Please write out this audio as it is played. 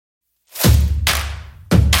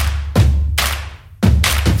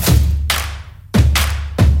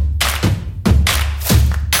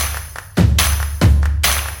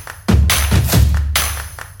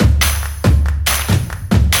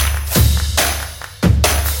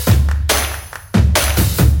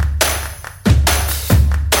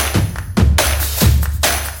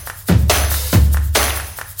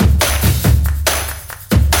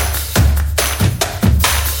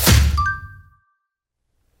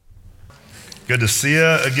Good to see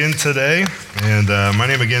you again today. And my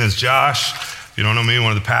name again is Josh. If you don't know me,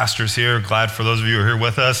 one of the pastors here. Glad for those of you who are here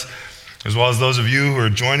with us, as well as those of you who are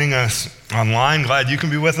joining us online. Glad you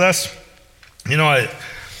can be with us. You know,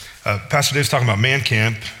 Pastor Dave's talking about man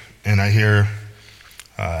camp, and I hear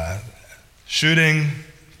shooting,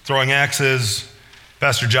 throwing axes,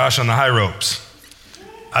 Pastor Josh on the high ropes.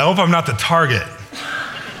 I hope I'm not the target.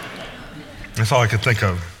 That's all I could think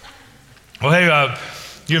of. Well, hey,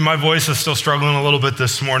 my voice is still struggling a little bit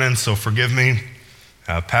this morning, so forgive me.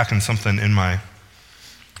 Packing something in my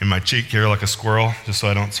cheek here like a squirrel, just so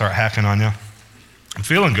I don't start hacking on you. I'm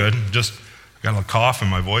feeling good, just got a cough and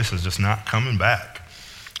my voice is just not coming back.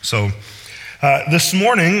 So this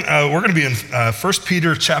morning, we're going to be in 1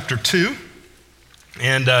 Peter chapter 2.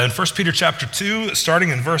 And in 1 Peter chapter 2, starting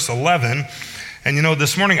in verse 11, and you know,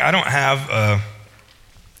 this morning I don't have a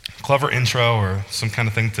clever intro or some kind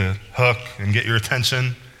of thing to hook and get your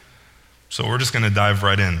attention. So we're just going to dive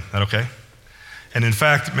right in. Is that okay? And in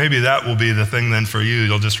fact, maybe that will be the thing then for you.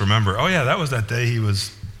 You'll just remember, oh yeah, that was that day he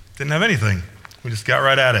didn't have anything. We just got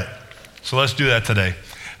right at it. So let's do that today.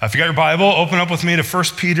 If you got your Bible, open up with me to 1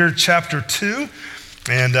 Peter chapter 2.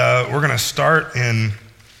 And we're going to start in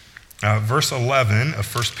verse 11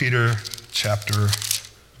 of 1 Peter chapter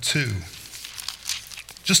 2.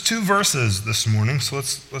 Just two verses this morning, so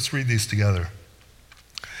let's read these together.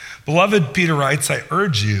 Beloved, Peter writes, I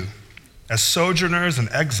urge you, as sojourners and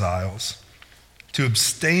exiles, to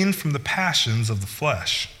abstain from the passions of the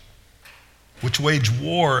flesh, which wage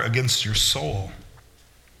war against your soul.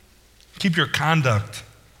 Keep your conduct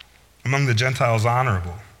among the Gentiles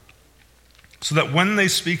honorable, so that when they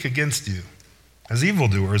speak against you as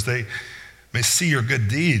evildoers, they may see your good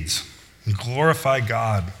deeds and glorify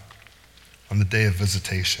God on the day of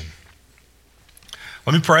visitation.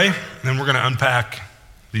 Let me pray, and then we're going to unpack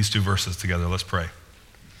these two verses together. Let's pray.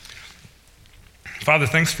 Father,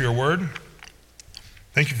 thanks for your word.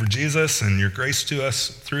 Thank you for Jesus and your grace to us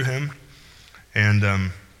through him.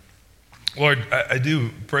 And Lord, I do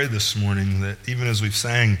pray this morning that even as we've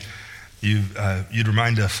sang, you'd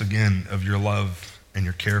remind us again of your love and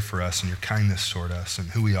your care for us and your kindness toward us and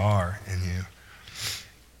who we are in you.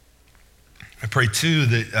 I pray too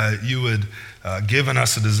that you would give in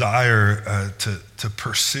us a desire to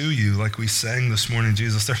pursue you, like we sang this morning,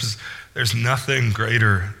 Jesus. There's nothing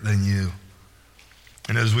greater than you.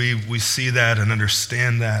 And as we see that and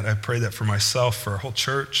understand that, I pray that for myself, for our whole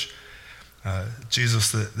church,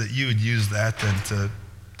 Jesus, that you would use that then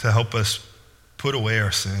to help us put away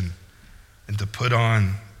our sin and to put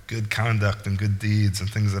on good conduct and good deeds and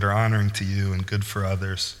things that are honoring to you and good for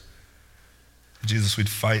others. Jesus, we'd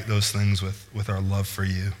fight those things with our love for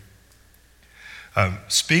you.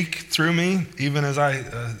 Speak through me, even as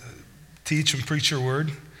I teach and preach your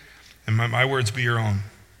word, and my words be your own.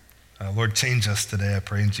 Lord, change us today, I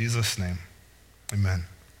pray in Jesus' name. Amen.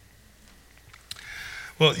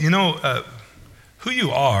 Well, you know, who you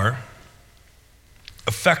are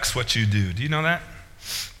affects what you do. Do you know that?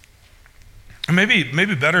 Or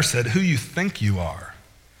maybe better said, who you think you are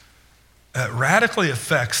radically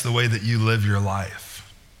affects the way that you live your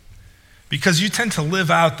life, because you tend to live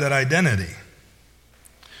out that identity.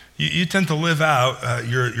 You tend to live out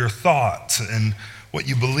your thoughts and what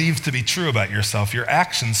you believe to be true about yourself. Your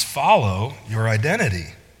actions follow your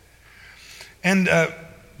identity. And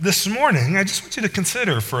this morning, I just want you to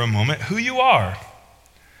consider for a moment who you are,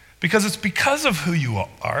 because it's because of who you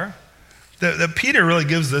are that Peter really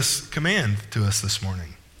gives this command to us this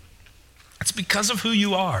morning. It's because of who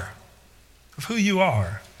you are. Of who you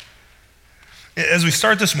are. As we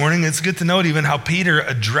start this morning, it's good to note even how Peter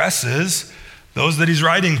addresses those that he's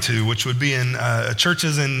writing to, which would be in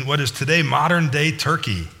churches in what is today modern day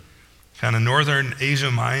Turkey, kind of northern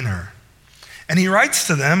Asia Minor. And he writes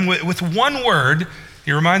to them with one word.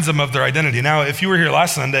 He reminds them of their identity. Now, if you were here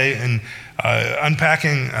last Sunday and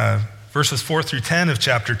unpacking verses 4 through 10 of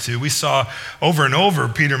chapter 2, we saw over and over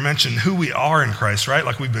Peter mention who we are in Christ, right?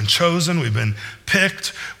 Like we've been chosen, we've been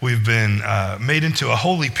picked, we've been made into a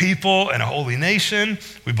holy people and a holy nation.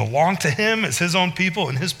 We belong to him as his own people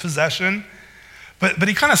and his possession. But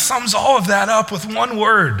he kind of sums all of that up with one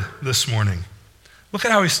word this morning. Look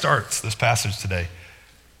at how he starts this passage today.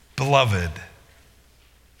 Beloved.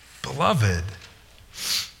 Beloved.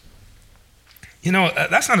 You know,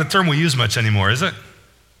 that's not a term we use much anymore, is it?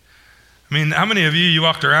 I mean, how many of you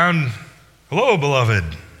walked around, hello, beloved?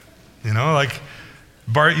 You know, like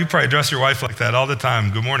Bart, you probably address your wife like that all the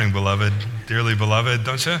time. Good morning, beloved, dearly beloved,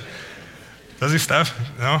 don't you? Does he, Steph?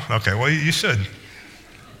 No? Okay, well, you should.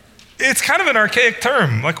 It's kind of an archaic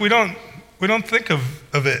term. Like we don't think of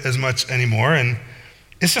it as much anymore. And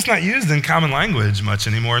it's just not used in common language much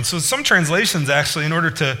anymore. And so some translations actually, in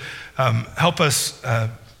order to help us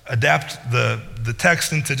adapt the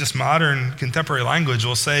text into just modern contemporary language,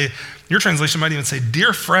 will say, your translation might even say,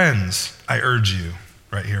 dear friends, I urge you,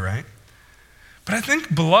 right here, right? But I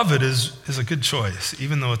think beloved is a good choice,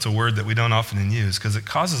 even though it's a word that we don't often use, because it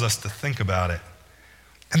causes us to think about it.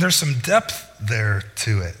 And there's some depth there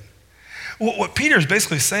to it. What Peter is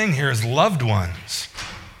basically saying here is loved ones.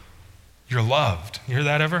 You're loved. You hear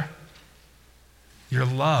that ever? You're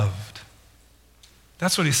loved.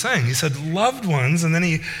 That's what he's saying. He said loved ones, and then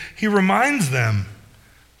he reminds them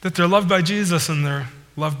that they're loved by Jesus and they're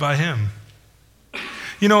loved by him.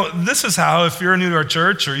 You know, this is how, if you're new to our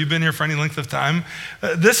church or you've been here for any length of time,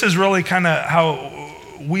 this is really kind of how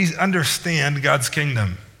we understand God's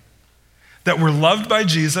kingdom. That we're loved by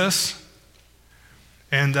Jesus,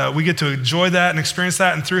 and we get to enjoy that and experience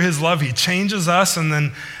that, and through his love, he changes us, and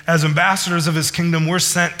then as ambassadors of his kingdom, we're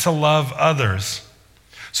sent to love others.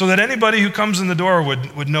 So that anybody who comes in the door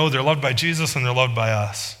would know they're loved by Jesus and they're loved by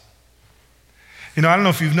us. You know, I don't know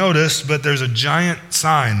if you've noticed, but there's a giant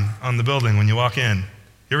sign on the building when you walk in.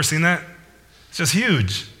 You ever seen that? It's just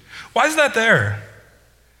huge. Why is that there?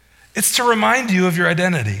 It's to remind you of your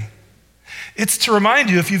identity. It's to remind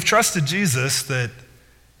you, if you've trusted Jesus, that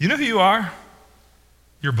you know who you are?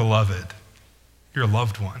 You're beloved. You're a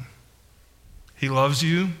loved one. He loves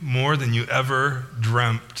you more than you ever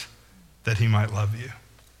dreamt that he might love you.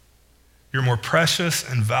 You're more precious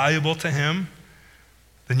and valuable to him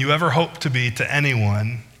than you ever hoped to be to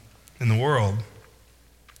anyone in the world.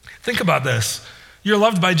 Think about this. You're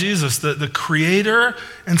loved by Jesus. The creator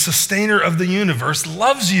and sustainer of the universe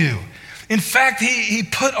loves you. In fact, he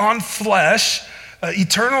put on flesh,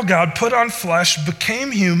 eternal God put on flesh,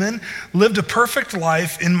 became human, lived a perfect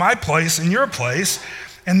life in my place, in your place,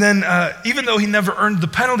 and then even though he never earned the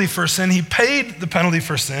penalty for sin, he paid the penalty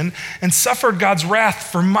for sin and suffered God's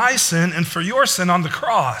wrath for my sin and for your sin on the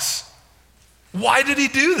cross. Why did he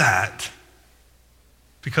do that?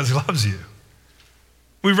 Because he loves you.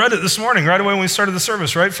 We read it this morning, right away when we started the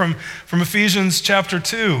service, right? From Ephesians chapter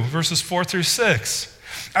 2, verses 4 through 6.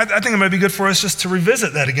 I think it might be good for us just to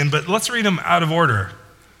revisit that again, but let's read them out of order.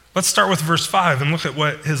 Let's start with verse 5 and look at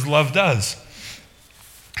what his love does.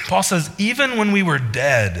 Paul says, even when we were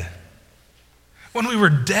dead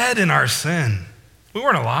in our sin, we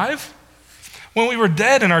weren't alive. When we were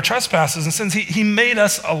dead in our trespasses and sins, he made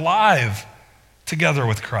us alive together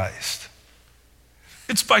with Christ.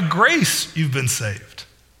 It's by grace you've been saved.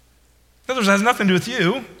 In other words, it has nothing to do with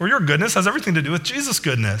you or your goodness, it has everything to do with Jesus'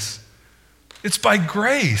 goodness. It's by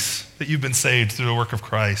grace that you've been saved through the work of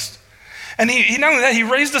Christ. And he not only that, he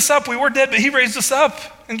raised us up. We were dead, but he raised us up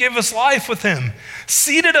and gave us life with him,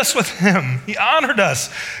 seated us with him. He honored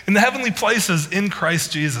us in the heavenly places in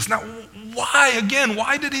Christ Jesus. Now, why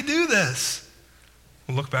did he do this?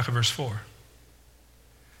 Well, look back at verse 4.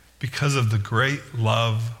 Because of the great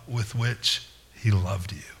love with which he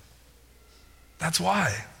loved you. That's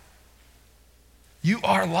why. You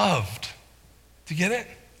are loved. Do you get it?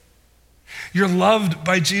 You're loved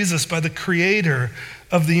by Jesus, by the creator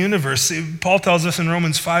of the universe. See, Paul tells us in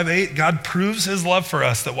Romans 5:8, God proves his love for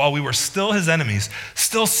us, that while we were still his enemies,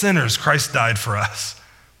 still sinners, Christ died for us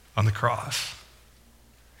on the cross.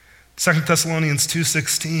 2 Thessalonians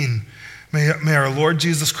 2:16, may our Lord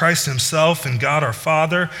Jesus Christ himself and God our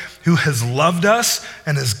Father, who has loved us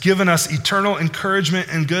and has given us eternal encouragement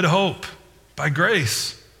and good hope by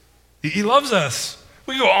grace. He loves us.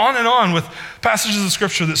 We go on and on with passages of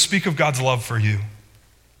scripture that speak of God's love for you.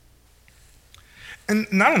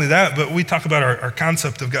 And not only that, but we talk about our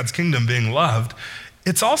concept of God's kingdom being loved.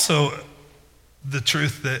 It's also the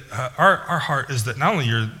truth that our heart is that not only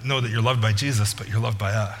you know that you're loved by Jesus, but you're loved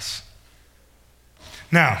by us.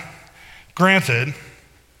 Now, granted,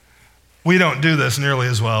 we don't do this nearly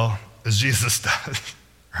as well as Jesus does,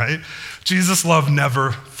 right? Jesus' love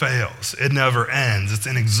never fails. It never ends. It's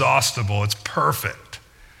inexhaustible. It's perfect.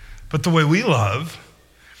 But the way we love,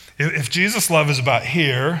 if Jesus' love is about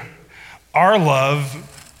here, our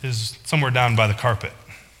love is somewhere down by the carpet.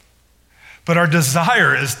 But our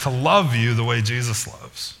desire is to love you the way Jesus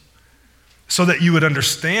loves, so that you would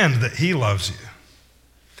understand that he loves you.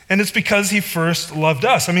 And it's because he first loved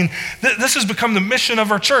us. I mean, this has become the mission of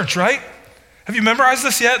our church, right? Have you memorized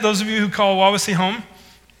this yet? Those of you who call Wawasee home?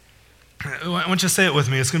 I want you to say it with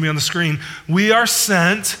me. It's going to be on the screen. We are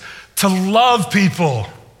sent to love people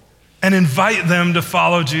and invite them to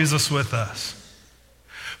follow Jesus with us.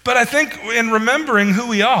 But I think in remembering who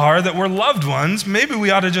we are, that we're loved ones, maybe we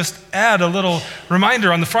ought to just add a little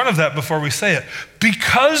reminder on the front of that before we say it.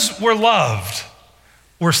 Because we're loved,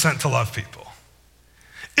 we're sent to love people.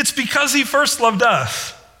 It's because he first loved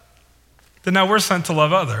us that now we're sent to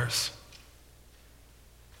love others.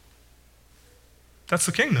 That's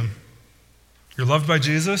the kingdom. You're loved by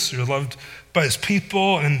Jesus, you're loved by his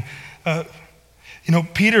people, and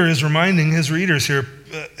Peter is reminding his readers here.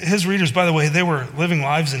 His readers, by the way, they were living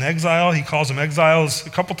lives in exile. He calls them exiles a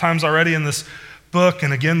couple times already in this book,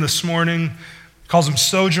 and again this morning. He calls them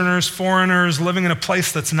sojourners, foreigners, living in a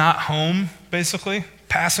place that's not home, basically,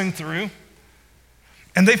 passing through.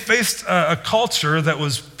 And they faced a culture that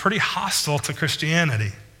was pretty hostile to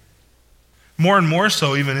Christianity. More and more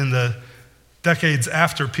so even in the decades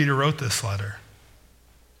after Peter wrote this letter.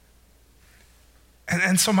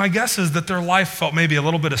 And so my guess is that their life felt maybe a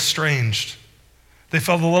little bit estranged. They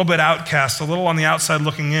felt a little bit outcast, a little on the outside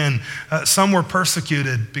looking in. Some were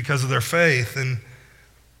persecuted because of their faith. And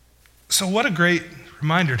so what a great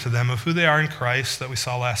reminder to them of who they are in Christ that we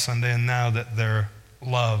saw last Sunday, and now that they're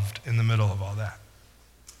loved in the middle of all that.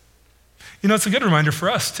 It's a good reminder for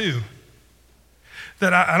us too,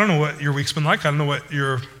 that I don't know what your week's been like. I don't know what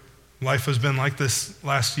your life has been like this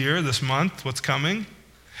last year, this month, what's coming.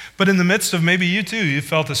 But in the midst of maybe you too, you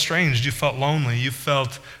felt estranged, you felt lonely, you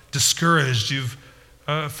felt discouraged, you've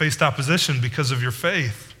faced opposition because of your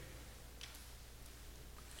faith.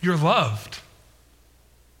 You're loved.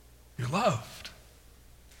 You're loved.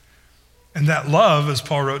 And that love, as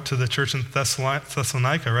Paul wrote to the church in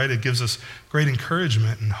Thessalonica, right? It gives us great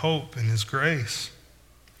encouragement and hope in his grace.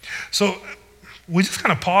 So we just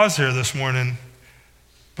kind of pause here this morning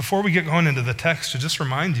before we get going into the text to just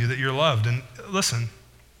remind you that you're loved. And listen,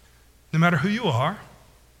 no matter who you are,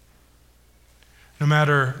 no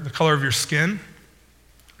matter the color of your skin,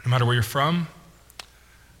 no matter where you're from,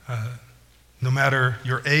 no matter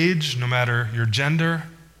your age, no matter your gender,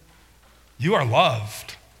 you are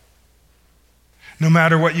loved. No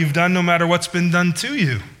matter what you've done, no matter what's been done to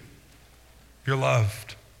you, you're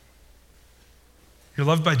loved. You're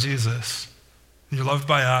loved by Jesus. You're loved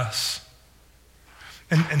by us.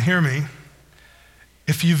 And hear me,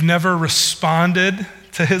 if you've never responded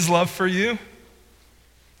to his love for you,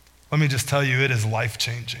 let me just tell you, it is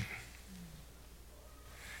life-changing.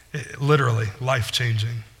 Literally,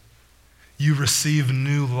 life-changing. You receive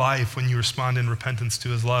new life when you respond in repentance to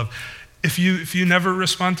his love. If you never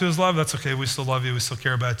respond to his love, that's okay. We still love you. We still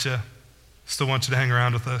care about you. Still want you to hang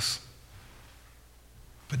around with us.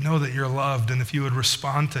 But know that you're loved, and if you would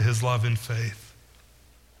respond to his love in faith,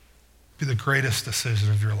 be the greatest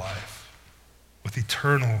decision of your life with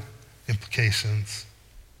eternal implications.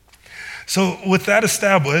 So with that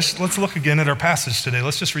established, let's look again at our passage today.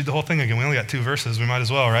 Let's just read the whole thing again. We only got 2 verses. We might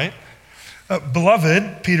as well, right?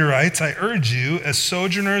 Beloved, Peter writes, I urge you as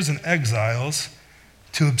sojourners and exiles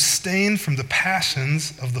to abstain from the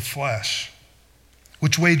passions of the flesh,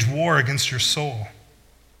 which wage war against your soul.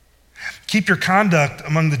 Keep your conduct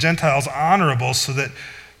among the Gentiles honorable, so that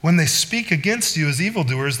when they speak against you as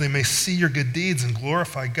evildoers, they may see your good deeds and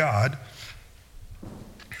glorify God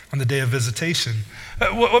on the day of visitation.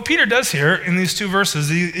 What Peter does here in these 2 verses,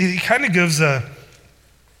 he kind of gives a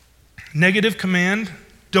negative command.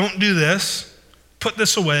 Don't do this. Put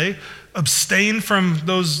this away. Abstain from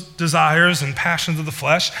those desires and passions of the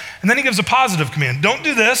flesh. And then he gives a positive command. Don't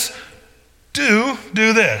do this. Do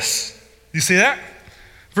this. You see that?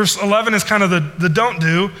 Verse 11 is kind of the don't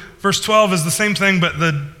do. Verse 12 is the same thing, but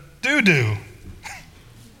the do.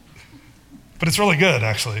 But it's really good,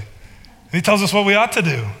 actually. And he tells us what we ought to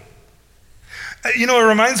do. It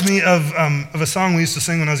reminds me of a song we used to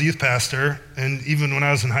sing when I was a youth pastor, and even when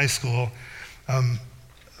I was in high school,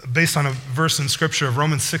 based on a verse in Scripture of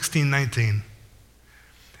Romans 16:19.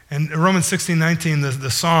 And in Romans 16:19, the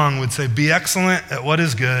song would say, be excellent at what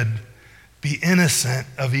is good, be innocent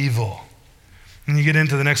of evil. And you get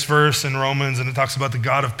into the next verse in Romans, and it talks about the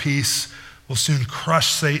God of peace will soon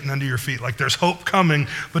crush Satan under your feet. Like there's hope coming,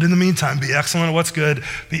 but in the meantime, be excellent at what's good,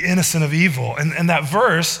 be innocent of evil. And that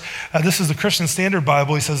verse, this is the Christian Standard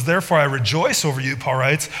Bible. He says, therefore I rejoice over you, Paul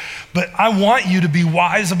writes, but I want you to be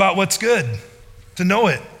wise about what's good, to know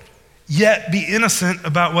it, yet be innocent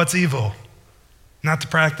about what's evil, not to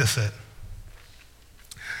practice it.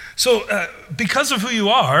 So because of who you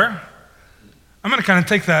are, I'm going to kind of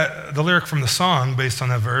take the lyric from the song based on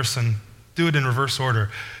that verse and do it in reverse order.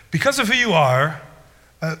 Because of who you are,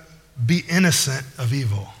 be innocent of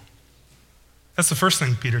evil. That's the first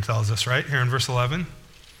thing Peter tells us, right? Here in verse 11.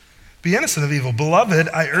 Be innocent of evil. Beloved,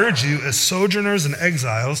 I urge you as sojourners and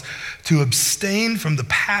exiles to abstain from the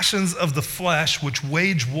passions of the flesh which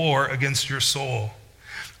wage war against your soul.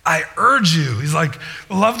 I urge you. He's like,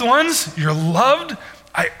 loved ones, you're loved.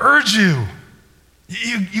 I urge you.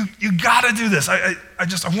 You got to do this. I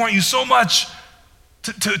want you so much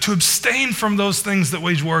to abstain from those things that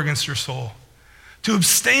wage war against your soul. To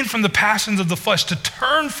abstain from the passions of the flesh, to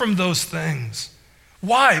turn from those things.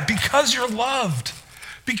 Why? Because you're loved.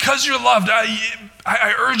 Because you're loved.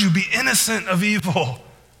 I urge you, be innocent of evil.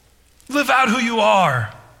 Live out who you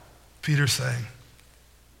are, Peter's saying.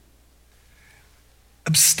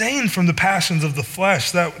 Abstain from the passions of the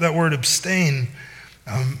flesh. That word abstain,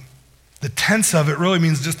 the tense of it really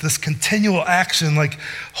means just this continual action, like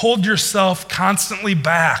hold yourself constantly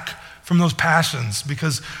back from those passions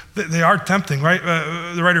because they are tempting, right?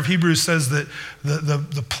 The writer of Hebrews says that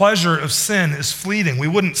the pleasure of sin is fleeting. We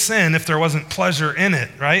wouldn't sin if there wasn't pleasure in it,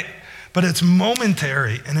 right? But it's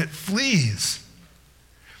momentary and it flees.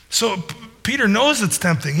 So Peter knows it's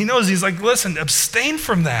tempting. He knows, he's like, listen, abstain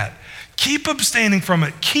from that. Keep abstaining from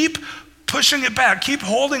it. Keep pushing it back. Keep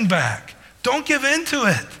holding back. Don't give in to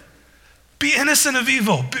it. Be innocent of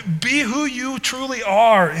evil. Be who you truly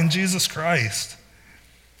are in Jesus Christ.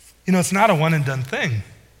 You know, it's not a one and done thing.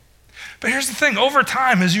 But here's the thing, over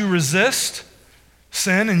time, as you resist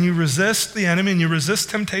sin and you resist the enemy and you resist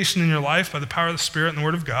temptation in your life by the power of the Spirit and the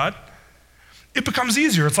Word of God, it becomes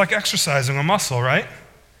easier. It's like exercising a muscle, right?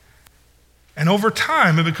 And over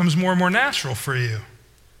time, it becomes more and more natural for you.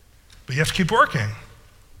 But you have to keep working.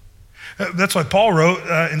 That's why Paul wrote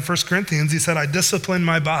in 1 Corinthians, he said, I discipline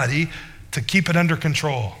my body to keep it under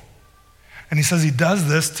control. And he says he does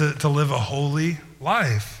this to live a holy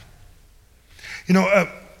life. You know,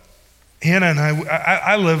 Hannah and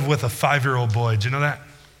I live with a 5-year-old boy. Do you know that?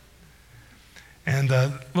 And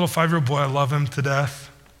little 5-year-old boy, I love him to death.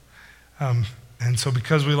 And so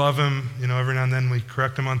because we love him, you know, every now and then we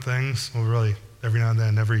correct him on things. Well, really, every now and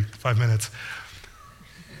then, every 5 minutes.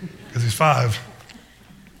 Because he's 5.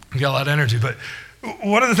 He got a lot of energy. But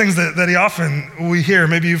one of the things that he often, we hear,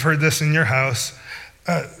 maybe you've heard this in your house,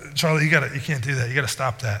 Charlie, you can't do that. You got to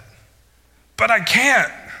stop that. But I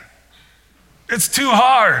can't. It's too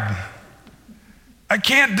hard. I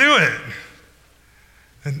can't do it.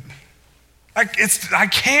 And I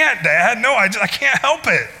can't, Dad. No, I can't help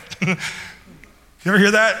it. You ever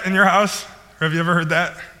hear that in your house? Or have you ever heard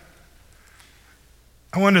that?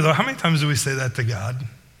 I wonder though, how many times do we say that to God?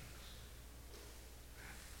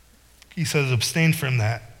 He says, abstain from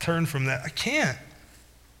that, turn from that. I can't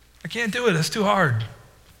do it. It's too hard.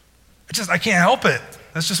 I can't help it.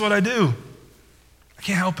 That's just what I do. I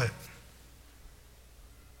can't help it.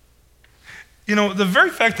 You know, the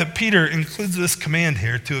very fact that Peter includes this command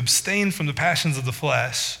here to abstain from the passions of the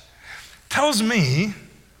flesh tells me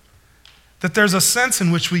that there's a sense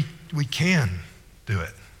in which we can do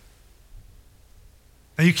it.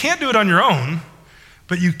 Now, you can't do it on your own,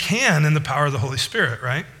 but you can in the power of the Holy Spirit,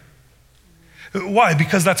 right? Why?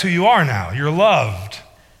 Because that's who you are now. You're loved.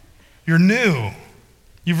 You're new.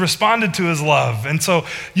 You've responded to his love. And so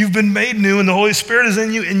you've been made new and the Holy Spirit is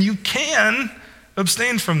in you and you can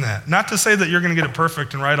abstain from that. Not to say that you're going to get it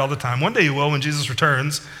perfect and right all the time. One day you will when Jesus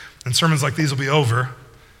returns and sermons like these will be over.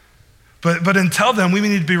 But until then, we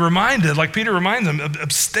need to be reminded, like Peter reminds them,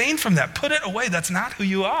 abstain from that. Put it away. That's not who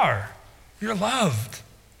you are. You're loved.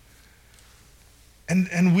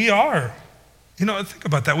 And we are. You know, think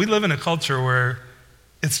about that. We live in a culture where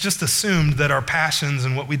it's just assumed that our passions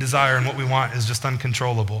and what we desire and what we want is just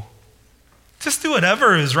uncontrollable. Just do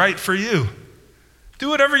whatever is right for you. Do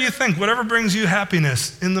whatever you think, whatever brings you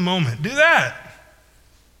happiness in the moment. Do that.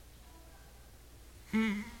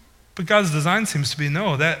 But God's design seems to be,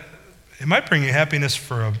 no, that it might bring you happiness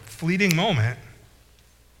for a fleeting moment,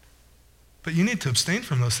 but you need to abstain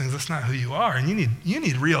from those things. That's not who you are. And you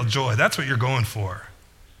need real joy. That's what you're going for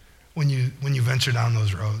when you venture down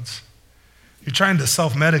those roads. You're trying to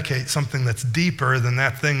self-medicate something that's deeper than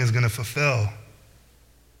that thing is going to fulfill.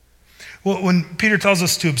 Well, when Peter tells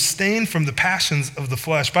us to abstain from the passions of the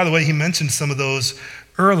flesh, by the way, he mentioned some of those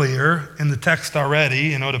earlier in the text already,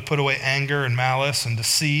 you know, to put away anger and malice and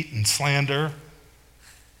deceit and slander.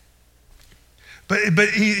 But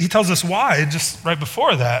he tells us why, just right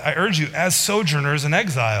before that. I urge you, as sojourners and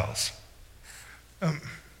exiles.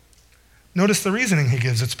 Notice the reasoning he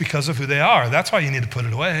gives. It's because of who they are. That's why you need to put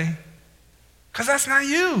it away. Because that's not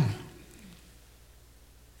you.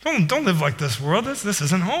 Don't live like this world. This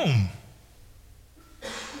isn't home.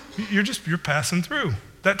 You're passing through.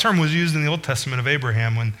 That term was used in the Old Testament of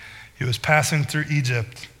Abraham when he was passing through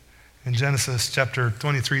Egypt in Genesis chapter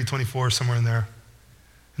 23, 24, somewhere in there.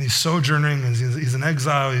 And he's sojourning, and he's in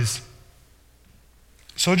exile.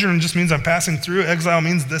 Sojourning just means I'm passing through. Exile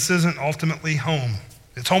means this isn't ultimately home.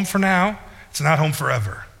 It's home for now. It's not home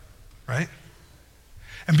forever, right?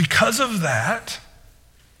 And because of that,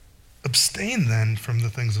 abstain then from the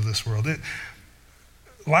things of this world.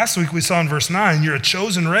 Last week we saw in verse 9, you're a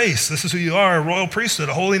chosen race. This is who you are, a royal priesthood,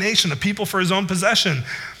 a holy nation, a people for his own possession.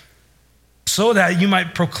 so that you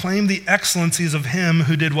might proclaim the excellencies of him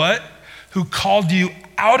who did what? Who called you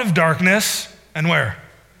out of darkness, and where?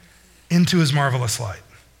 Into his marvelous light.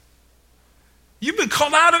 You've been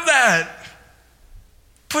called out of that.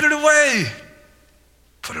 Put it away.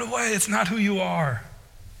 Put it away. It's not who you are.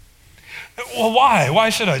 Well, why? Why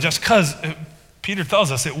should I? Just because Peter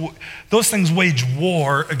tells us those things wage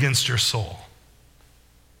war against your soul.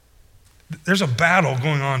 There's a battle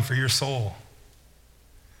going on for your soul.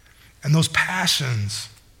 And those passions,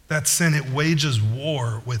 that sin, it wages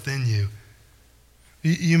war within you.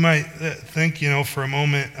 You might think, for a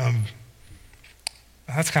moment,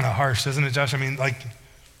 that's kind of harsh, isn't it, Josh? I mean,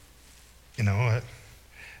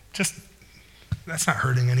 just, that's not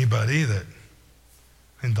hurting anybody that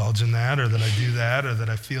I indulge in that, or that I do that, or that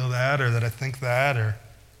I feel that, or that I think that, or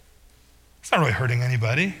it's not really hurting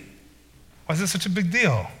anybody. Why is it such a big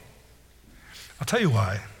deal? I'll tell you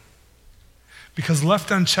why. Because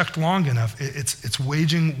left unchecked long enough, it's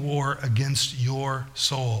waging war against your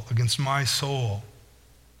soul, against my soul.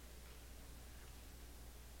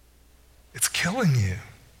 It's killing you.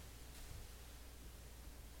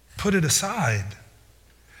 Put it aside.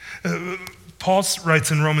 Paul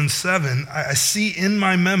writes in Romans 7, I see in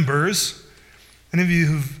my members, any of you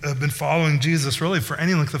who've been following Jesus really for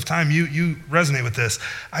any length of time, you resonate with this.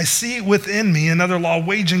 I see within me another law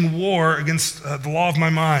waging war against the law of my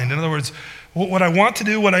mind. In other words, what I want to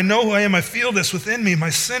do, what I know who I am, I feel this within me, my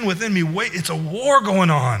sin within me, it's a war going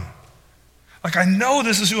on. Like I know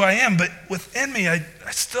this is who I am, but within me, I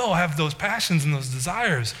still have those passions and those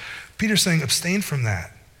desires. Peter's saying, abstain from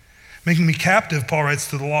that. Making me captive, Paul writes,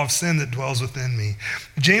 to the law of sin that dwells within me.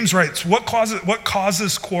 James writes, what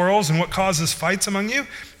causes quarrels and what causes fights among you?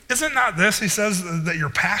 Is it not this, he says, that your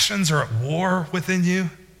passions are at war within you?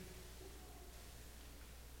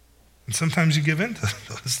 And sometimes you give in to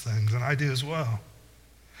those things, and I do as well.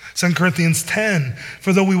 2 Corinthians 10,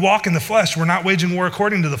 for though we walk in the flesh, we're not waging war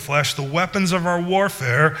according to the flesh. The weapons of our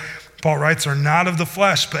warfare, Paul writes, are not of the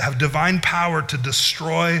flesh, but have divine power to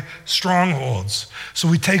destroy strongholds. So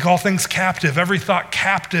we take all things captive, every thought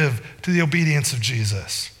captive to the obedience of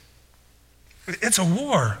Jesus. It's a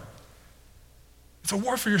war. It's a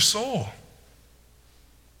war for your soul.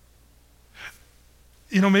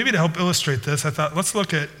 Maybe to help illustrate this, I thought, let's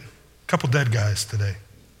look at a couple dead guys today.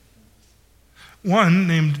 One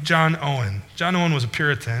named John Owen. John Owen was a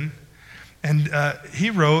Puritan, and he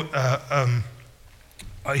wrote a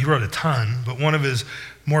ton, but one of his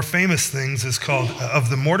more famous things is called Of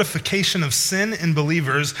the Mortification of Sin in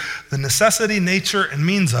Believers, the Necessity, Nature, and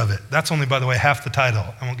Means of It. That's only, by the way, half the title.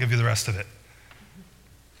 I won't give you the rest of it.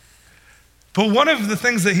 But one of the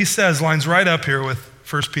things that he says lines right up here with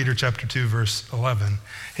 1 Peter chapter 2, verse 11.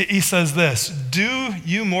 He says this, do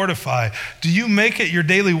you mortify? Do you make it your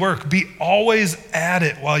daily work? Be always at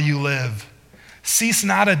it while you live. Cease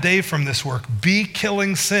not a day from this work. Be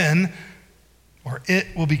killing sin, or it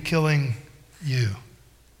will be killing you.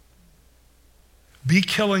 Be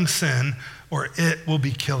killing sin, or it will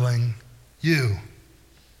be killing you.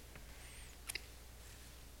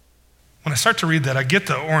 When I start to read that, I get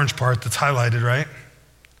the orange part that's highlighted, right?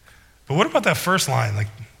 But what about that first line?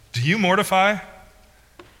 Do you mortify?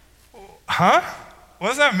 Huh? What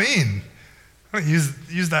does that mean? I don't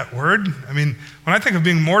use that word. I mean, when I think of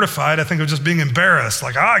being mortified, I think of just being embarrassed.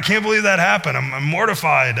 I can't believe that happened. I'm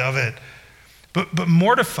mortified of it. But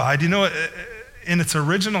mortified, in its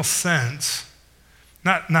original sense,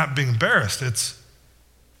 not being embarrassed,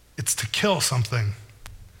 it's to kill something.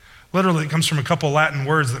 Literally, it comes from a couple Latin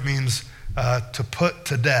words that means to put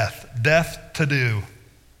to death, death to do,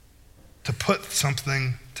 to put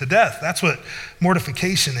something to death. That's what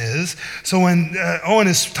mortification is. So when Owen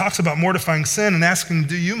talks about mortifying sin and asking,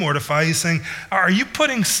 do you mortify? He's saying, are you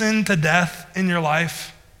putting sin to death in your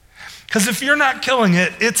life? Because if you're not killing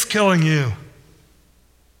it, it's killing you.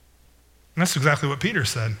 And that's exactly what Peter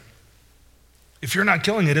said. If you're not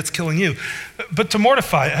killing it, it's killing you. But to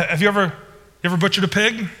mortify, have you ever butchered a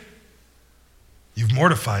pig? You've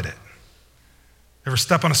mortified it. Ever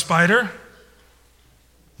step on a spider?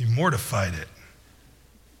 You've mortified it.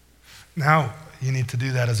 Now you need to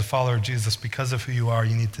do that as a follower of Jesus. Because of who you are,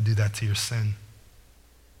 you need to do that to your sin.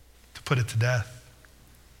 To put it to death.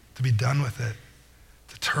 To be done with it.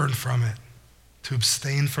 To turn from it. To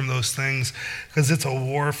abstain from those things. Because it's a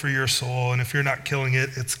war for your soul. And if you're not killing it,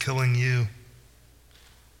 it's killing you.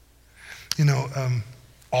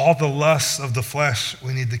 All the lusts of the flesh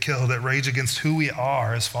we need to kill that rage against who we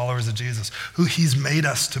are as followers of Jesus. Who he's made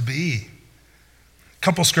us to be. A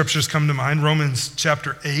couple scriptures come to mind. Romans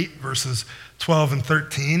chapter 8, verses 12 and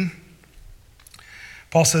 13.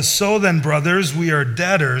 Paul says, so then, brothers, we are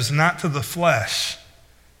debtors, not to the flesh.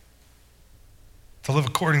 to live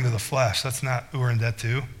according to the flesh. That's not who we're in debt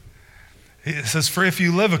to. It says, for if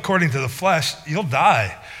you live according to the flesh, you'll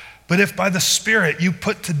die. But if by the Spirit you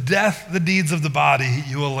put to death the deeds of the body,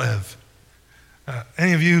 you will live.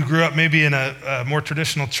 Any of you who grew up maybe in a more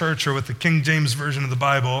traditional church or with the King James Version of the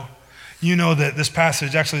Bible, you know that this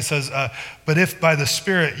passage actually says, but if by the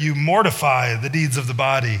Spirit you mortify the deeds of the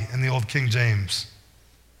body, in the old King James.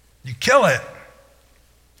 You kill it.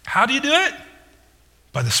 How do you do it?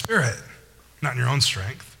 By the Spirit, not in your own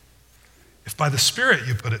strength. If by the Spirit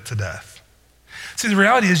you put it to death. See, the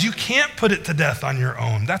reality is you can't put it to death on your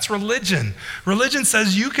own. That's religion. Religion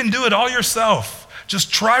says you can do it all yourself.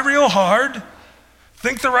 Just try real hard,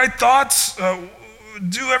 think the right thoughts,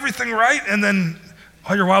 do everything right, and then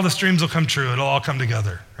all your wildest dreams will come true. It'll all come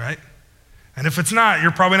together, right? And if it's not,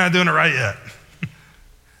 you're probably not doing it right yet.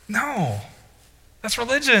 No, that's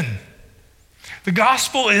religion. The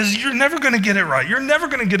gospel is you're never going to get it right. You're never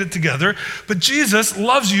going to get it together. But Jesus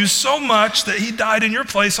loves you so much that he died in your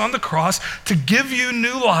place on the cross to give you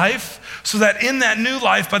new life so that in that new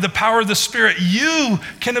life, by the power of the Spirit, you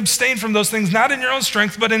can abstain from those things, not in your own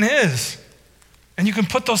strength, but in his. And you can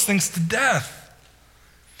put those things to death.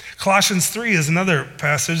 Colossians 3 is another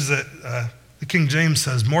passage that the King James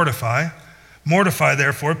says, mortify. Mortify,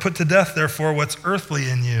 therefore, put to death, therefore, what's earthly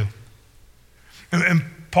in you. And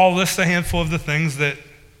Paul lists a handful of the things that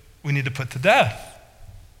we need to put to death.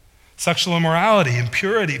 Sexual immorality,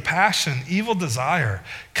 impurity, passion, evil desire,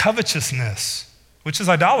 covetousness, which is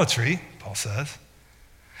idolatry, Paul says.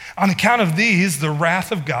 On account of these, the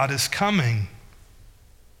wrath of God is coming.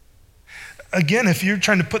 Again, if you're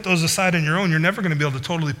trying to put those aside on your own, you're never going to be able to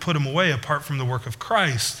totally put them away apart from the work of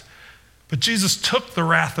Christ. But Jesus took the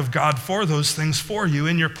wrath of God for those things for you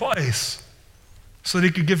in your place so that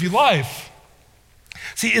he could give you life.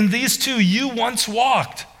 See, in these two, you once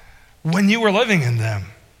walked when you were living in them.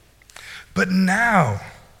 But now,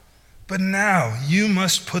 you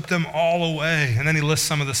must put them all away. And then he lists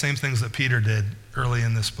some of the same things that Peter did early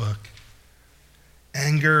in this book.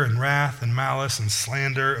 Anger and wrath and malice and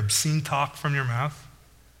slander, obscene talk from your mouth.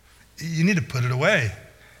 You need to put it away.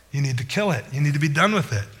 You need to kill it. You need to be done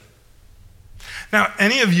with it. Now,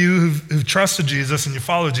 any of you who've trusted Jesus and you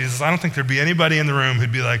follow Jesus, I don't think there'd be anybody in the room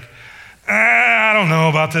who'd be like, I don't know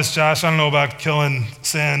about this, Josh. I don't know about killing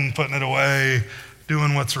sin, putting it away,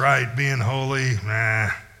 doing what's right, being holy.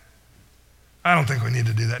 I don't think we need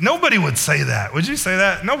to do that. Nobody would say that. Would you say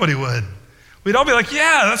that? Nobody would. We'd all be like,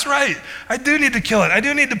 yeah, that's right. I do need to kill it. I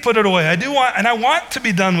do need to put it away. I want to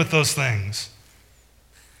be done with those things.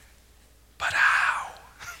 But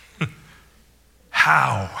how?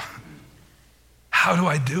 How? How do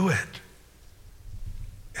I do it?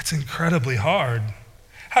 It's incredibly hard.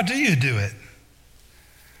 How do you do it?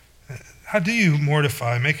 How do you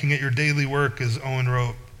mortify, making it your daily work, as Owen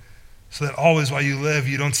wrote, so that always while you live,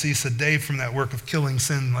 you don't cease a day from that work of killing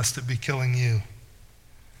sin, lest it be killing you?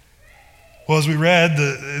 Well, as we read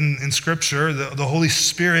in Scripture, the Holy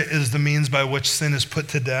Spirit is the means by which sin is put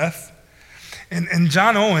to death. And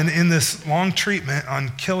John Owen, in this long treatment on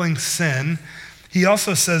killing sin, he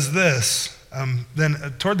also says this, then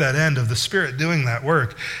toward that end of the Spirit doing that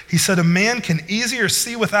work, he said, a man can easier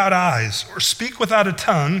see without eyes or speak without a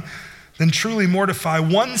tongue than truly mortify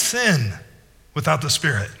one sin without the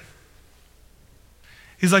Spirit.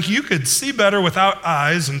 He's like, you could see better without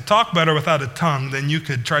eyes and talk better without a tongue than you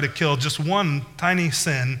could try to kill just one tiny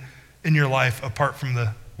sin in your life apart from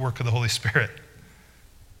the work of the Holy Spirit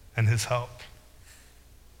and his help.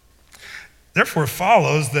 Therefore, it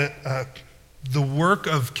follows that the work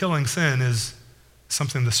of killing sin is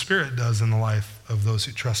something the Spirit does in the life of those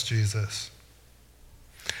who trust Jesus.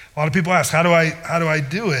 A lot of people ask, how do I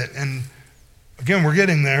do it? And again, we're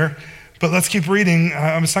getting there. But let's keep reading.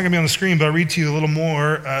 It's not going to be on the screen, but I'll read to you a little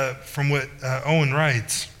more from what Owen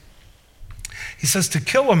writes. He says, to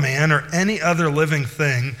kill a man or any other living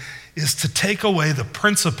thing is to take away the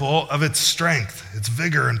principle of its strength, its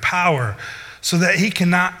vigor and power, so that he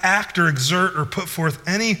cannot act or exert or put forth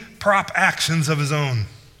any prop actions of his own.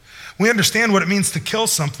 We understand what it means to kill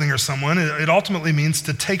something or someone. It ultimately means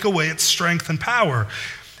to take away its strength and power.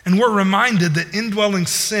 And we're reminded that indwelling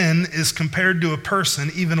sin is compared to a person,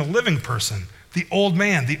 even a living person, the old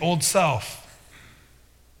man, the old self.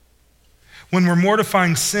 When we're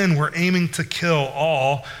mortifying sin, we're aiming to kill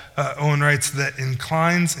all, Owen writes, that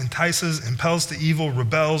inclines, entices, impels to evil,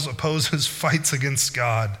 rebels, opposes, fights against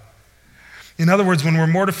God. In other words, when we're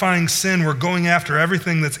mortifying sin, we're going after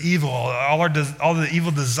everything that's evil, all the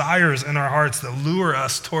evil desires in our hearts that lure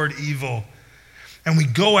us toward evil. And we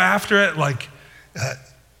go after it like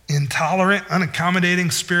intolerant,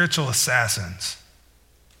 unaccommodating spiritual assassins.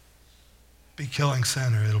 Be killing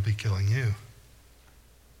sin or it'll be killing you.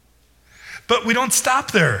 But we don't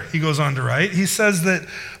stop there, he goes on to write. He says that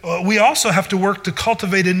we also have to work to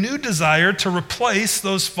cultivate a new desire to replace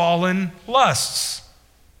those fallen lusts.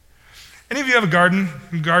 Any of you have a garden?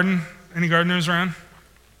 Any gardeners around?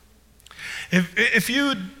 If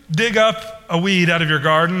you dig up a weed out of your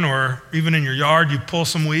garden or even in your yard, you pull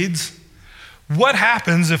some weeds, what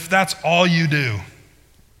happens if that's all you do?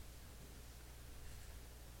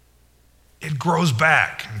 It grows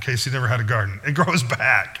back, in case you never had a garden. It grows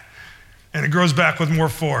back, and it grows back with more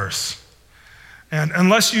force. And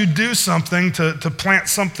unless you do something to plant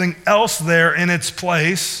something else there in its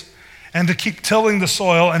place and to keep tilling the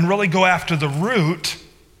soil and really go after the root,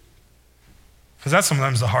 because that's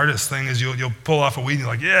sometimes the hardest thing is you'll pull off a weed and you're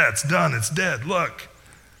like, yeah, it's done, it's dead, look.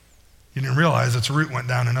 You didn't realize its root went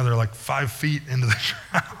down another like 5 feet into the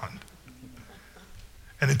ground.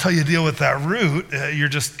 And until you deal with that root, you're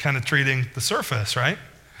just kind of treating the surface, right?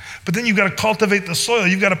 But then you've got to cultivate the soil.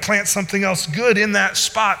 You've got to plant something else good in that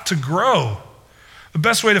spot to grow. The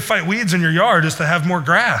best way to fight weeds in your yard is to have more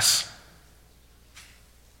grass.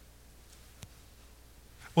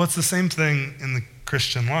 Well, it's the same thing in the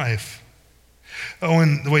Christian life.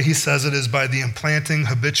 And the way he says it is by the implanting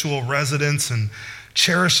habitual residence and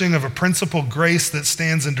cherishing of a principal grace that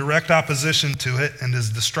stands in direct opposition to it and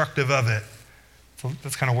is destructive of it. So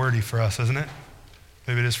that's kind of wordy for us, isn't it?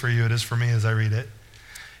 Maybe it is for you, it is for me as I read it.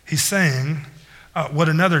 He's saying what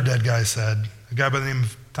another dead guy said, a guy by the name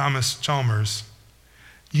of Thomas Chalmers.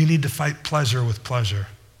 You need to fight pleasure with pleasure.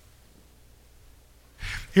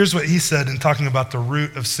 Here's what he said in talking about the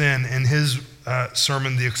root of sin in his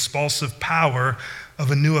sermon, The Expulsive Power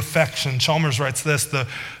of a New Affection. Chalmers writes this, the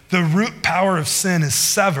root power of sin is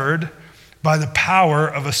severed by the power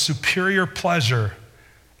of a superior pleasure,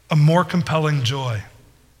 a more compelling joy.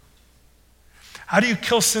 How do you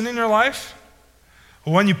kill sin in your life?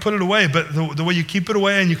 Well, when you put it away, but the way you keep it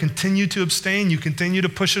away and you continue to abstain, you continue to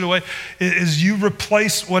push it away, is you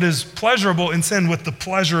replace what is pleasurable in sin with the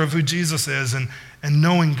pleasure of who Jesus is and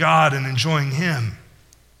knowing God and enjoying him.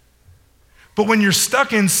 But when you're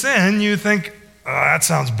stuck in sin, you think, oh, that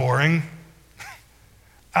sounds boring.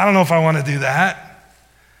 I don't know if I want to do that.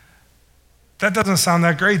 That doesn't sound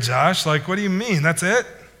that great, Josh. Like, what do you mean? That's it?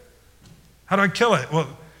 How do I kill it? Well,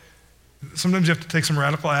 sometimes you have to take some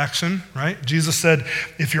radical action, right? Jesus said,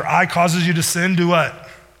 if your eye causes you to sin, do what?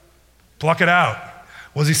 Pluck it out.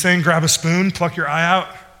 Was he saying grab a spoon, pluck your eye out?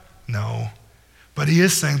 No. But he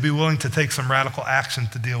is saying be willing to take some radical action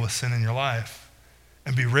to deal with sin in your life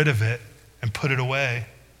and be rid of it and put it away.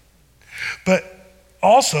 But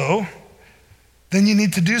also, then you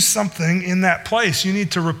need to do something in that place. You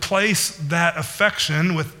need to replace that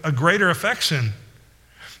affection with a greater affection.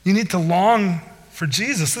 You need to long for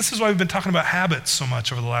Jesus. This is why we've been talking about habits so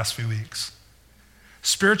much over the last few weeks.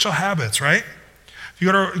 Spiritual habits, right? If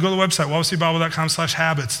you go to the website,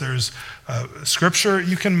 wallaceybible.com/habits, there's scripture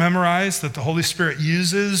you can memorize that the Holy Spirit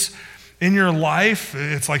uses in your life.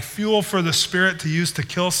 It's like fuel for the Spirit to use to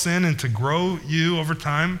kill sin and to grow you over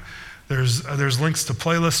time. There's links to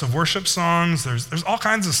playlists of worship songs. There's all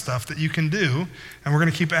kinds of stuff that you can do, and we're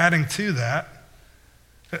going to keep adding to that.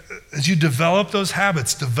 As you develop those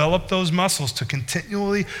habits, develop those muscles to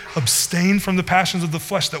continually abstain from the passions of the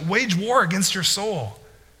flesh that wage war against your soul.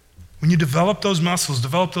 When you develop those muscles,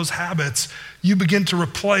 develop those habits, you begin to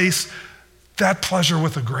replace that pleasure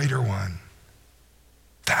with a greater one.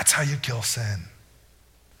 That's how you kill sin.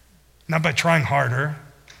 Not by trying harder,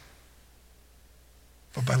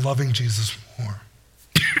 but by loving Jesus more.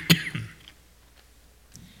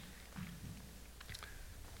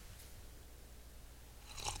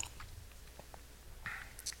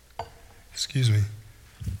 Excuse me.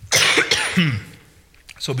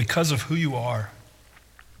 So because of who you are,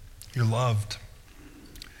 you're loved.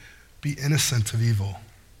 Be innocent of evil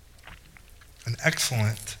and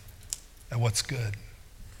excellent at what's good.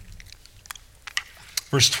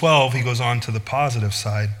 Verse 12, he goes on to the positive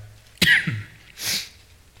side.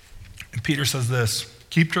 And Peter says this,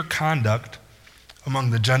 keep your conduct among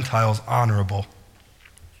the Gentiles honorable.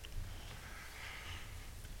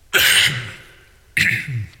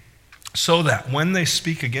 So that when they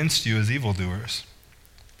speak against you as evildoers,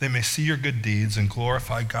 they may see your good deeds and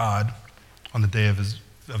glorify God on the day of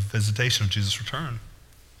visitation of Jesus' return.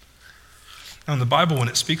 Now in the Bible, when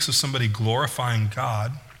it speaks of somebody glorifying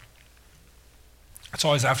God, it's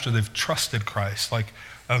always after they've trusted Christ. Like,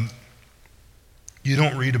 you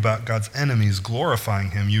don't read about God's enemies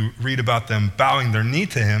glorifying him. You read about them bowing their knee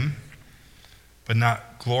to him, but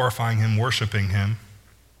not glorifying him, worshiping him.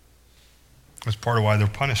 That's part of why they're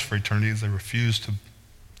punished for eternity, is they refuse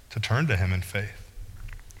to turn to him in faith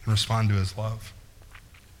and respond to his love.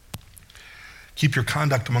 Keep your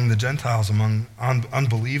conduct among the Gentiles, among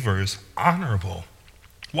unbelievers, honorable.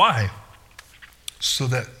 Why? So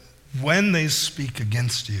that when they speak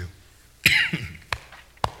against you,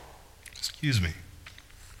 excuse me,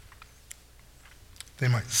 they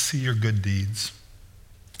might see your good deeds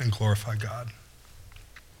and glorify God.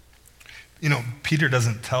 You know, Peter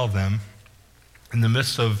doesn't tell them, in the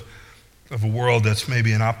midst of a world that's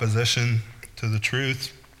maybe in opposition to the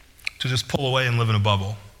truth, to just pull away and live in a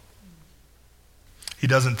bubble. He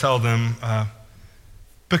doesn't tell them,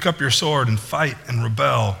 pick up your sword and fight and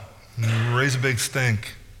rebel and raise a big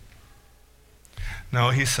stink. No,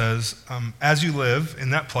 he says, as you live in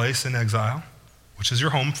that place in exile, which is your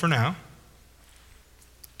home for now,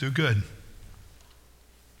 do good.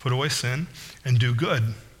 Put away sin and do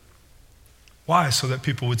good. Why? So that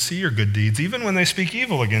people would see your good deeds, even when they speak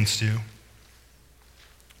evil against you,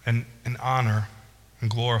 and honor and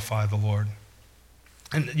glorify the Lord.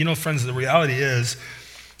 And you know, friends, the reality is,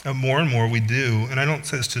 more and more we do, and I don't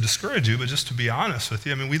say this to discourage you, but just to be honest with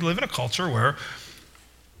you, I mean, we live in a culture where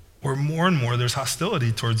more and more there's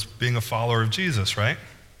hostility towards being a follower of Jesus, right?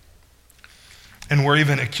 And we're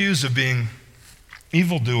even accused of being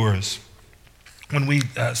evildoers. When we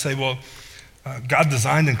say, well, God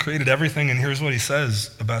designed and created everything, and here's what he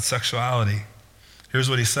says about sexuality. Here's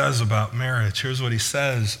what he says about marriage. Here's what he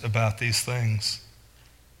says about these things.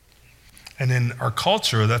 And in our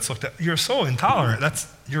culture, that's looked at, you're so intolerant.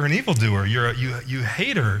 You're an evildoer. You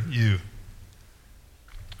hater, you.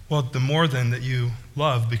 Well, the more then that you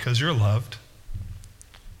love because you're loved,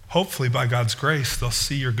 hopefully by God's grace, they'll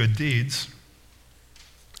see your good deeds,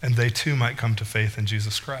 and they too might come to faith in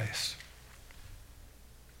Jesus Christ.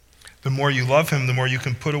 The more you love him, the more you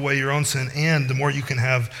can put away your own sin, and the more you can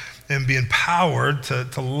have and be empowered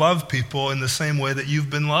to love people in the same way that you've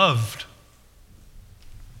been loved,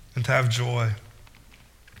 and to have joy.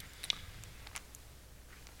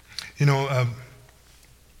 You know,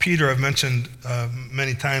 Peter, I've mentioned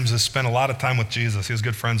many times, has spent a lot of time with Jesus. He was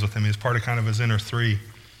good friends with him. He was part of kind of his inner three.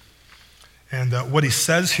 And what he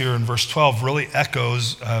says here in verse 12 really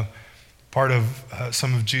echoes part of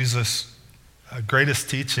some of Jesus' greatest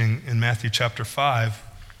teaching in Matthew chapter 5,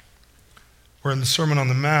 where in the Sermon on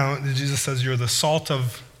the Mount, Jesus says, you're the salt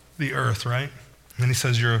of the earth, right? And then he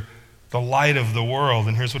says, you're the light of the world.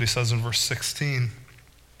 And here's what he says in verse 16.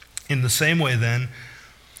 In the same way then,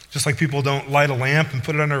 just like people don't light a lamp and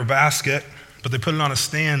put it under a basket, but they put it on a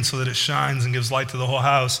stand so that it shines and gives light to the whole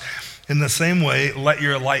house, in the same way, let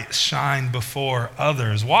your light shine before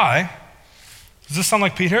others. Why? Does this sound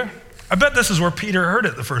like Peter? I bet this is where Peter heard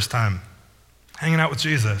it the first time, hanging out with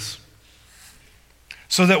Jesus.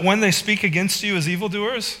 So that when they speak against you as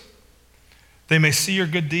evildoers, they may see your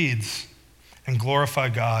good deeds and glorify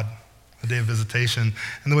God, the day of visitation.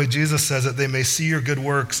 And the way Jesus says it, they may see your good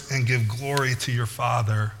works and give glory to your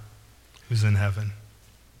Father who's in heaven.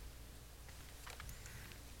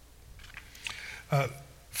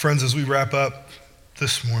 Friends, as we wrap up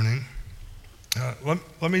this morning,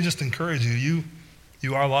 let me just encourage you.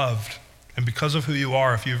 You are loved. And because of who you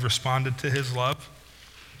are, if you've responded to his love,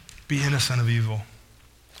 be innocent of evil.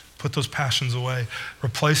 Put those passions away.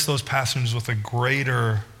 Replace those passions with a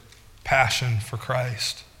greater passion for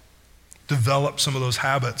Christ. Develop some of those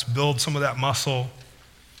habits. Build some of that muscle,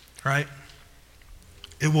 right?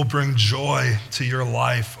 It will bring joy to your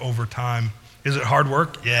life over time. Is it hard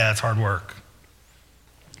work? Yeah, it's hard work.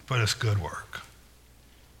 But it's good work.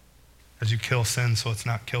 As you kill sin so it's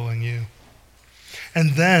not killing you.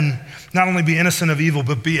 And then, not only be innocent of evil,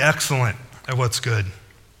 but be excellent at what's good.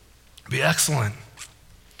 Be excellent.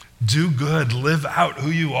 Do good. Live out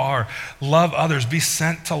who you are. Love others. Be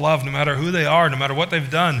sent to love no matter who they are, no matter what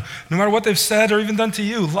they've done, no matter what they've said or even done to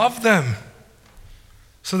you. Love them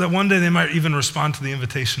so that one day they might even respond to the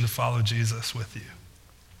invitation to follow Jesus with you.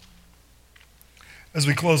 As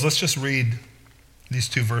we close, let's just read these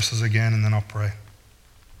two verses again and then I'll pray.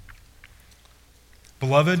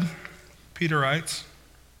 Beloved, Peter writes,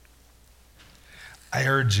 I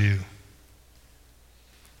urge you,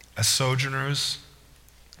 as sojourners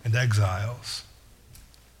and exiles,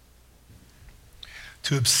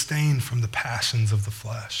 to abstain from the passions of the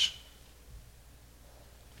flesh.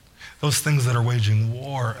 Those things that are waging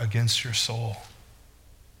war against your soul.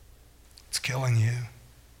 It's killing you.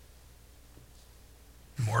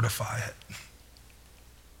 Mortify it.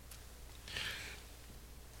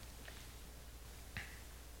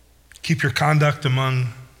 Keep your conduct among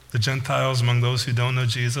the Gentiles, among those who don't know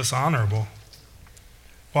Jesus, honorable.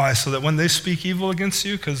 Why? So that when they speak evil against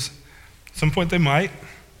you, because at some point they might,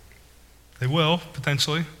 they will,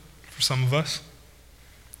 potentially, for some of us,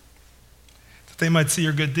 that they might see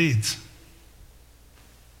your good deeds.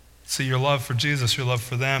 see your love for Jesus, your love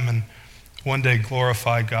for them, and one day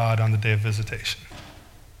glorify God on the day of visitation.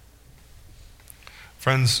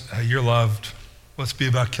 Friends, you're loved. Let's be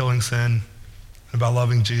about killing sin and about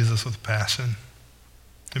loving Jesus with passion.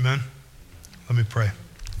 Amen? Let me pray.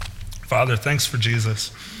 Father, thanks for Jesus.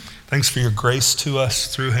 Thanks for your grace to us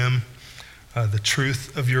through him, the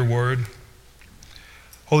truth of your word.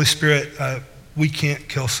 Holy Spirit, we can't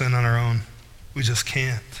kill sin on our own. We just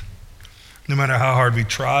can't. No matter how hard we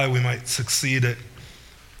try, we might succeed at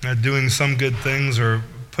doing some good things or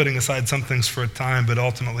putting aside some things for a time, but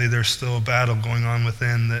ultimately there's still a battle going on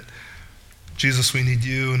within that, Jesus, we need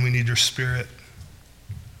you and we need your Spirit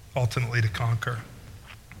ultimately to conquer.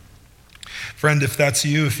 Friend, if that's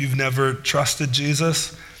you, if you've never trusted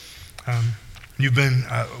Jesus, you've been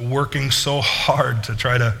working so hard to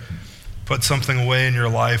try to put something away in your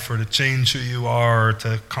life or to change who you are or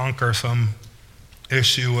to conquer some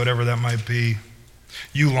issue, whatever that might be.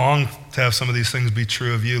 You long to have some of these things be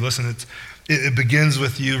true of you. Listen, it begins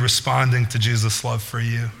with you responding to Jesus' love for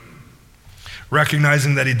you.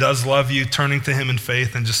 Recognizing that he does love you, turning to him in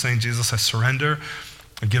faith and just saying, Jesus, I surrender.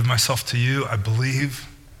 I give myself to you. I believe.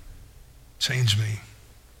 Change me.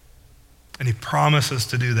 And he promises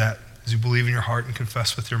to do that as you believe in your heart and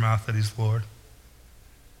confess with your mouth that he's Lord.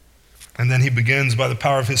 And then he begins by the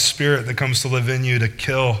power of his Spirit that comes to live in you to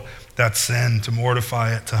kill that sin, to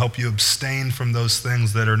mortify it, to help you abstain from those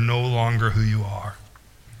things that are no longer who you are.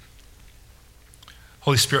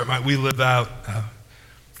 Holy Spirit, might we live out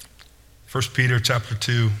 1 Peter chapter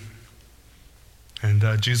 2 and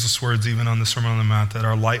Jesus' words even on the Sermon on the Mount, that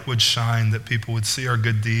our light would shine, that people would see our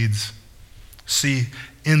good deeds, see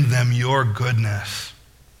in them your goodness,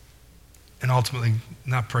 and ultimately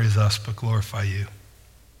not praise us, but glorify you.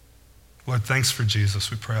 Lord, thanks for Jesus.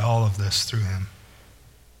 We pray all of this through him.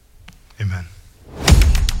 Amen.